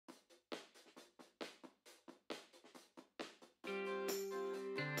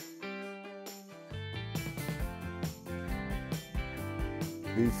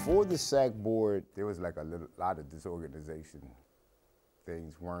Before the SAC board, there was like a lot of disorganization.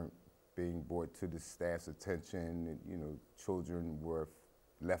 Things weren't being brought to the staff's attention. And, children were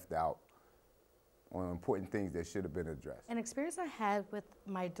left out on important things that should have been addressed. An experience I had with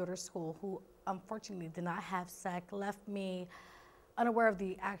my daughter's school, who unfortunately did not have SAC, left me unaware of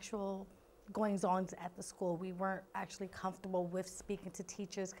the actual goings-on at the school. We weren't actually comfortable with speaking to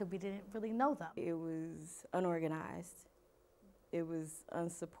teachers because we didn't really know them. It was unorganized. It was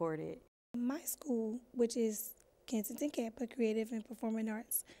unsupported. My school, which is Kensington Kappa Creative and Performing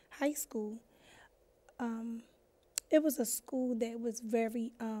Arts High School, it was a school that was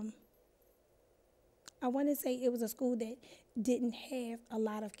very, I want to say it was a school that didn't have a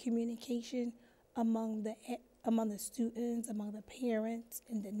lot of communication among the students, among the parents,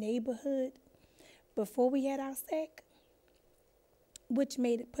 in the neighborhood before we had our SAC, which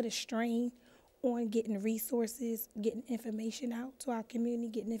put a strain on getting resources, getting information out to our community,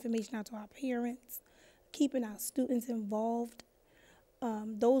 getting information out to our parents, keeping our students involved.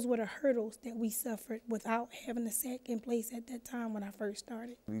 Those were the hurdles that we suffered without having a SAC in place at that time when I first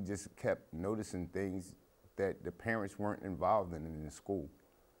started. We just kept noticing things that the parents weren't involved in the school.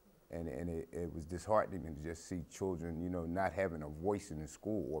 And it was disheartening to just see children, not having a voice in the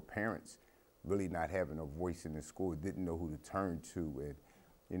school, or parents really not having a voice in the school, didn't know who to turn to,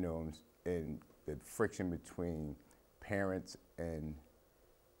 and the friction between parents and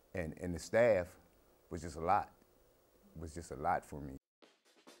the staff was just a lot for me.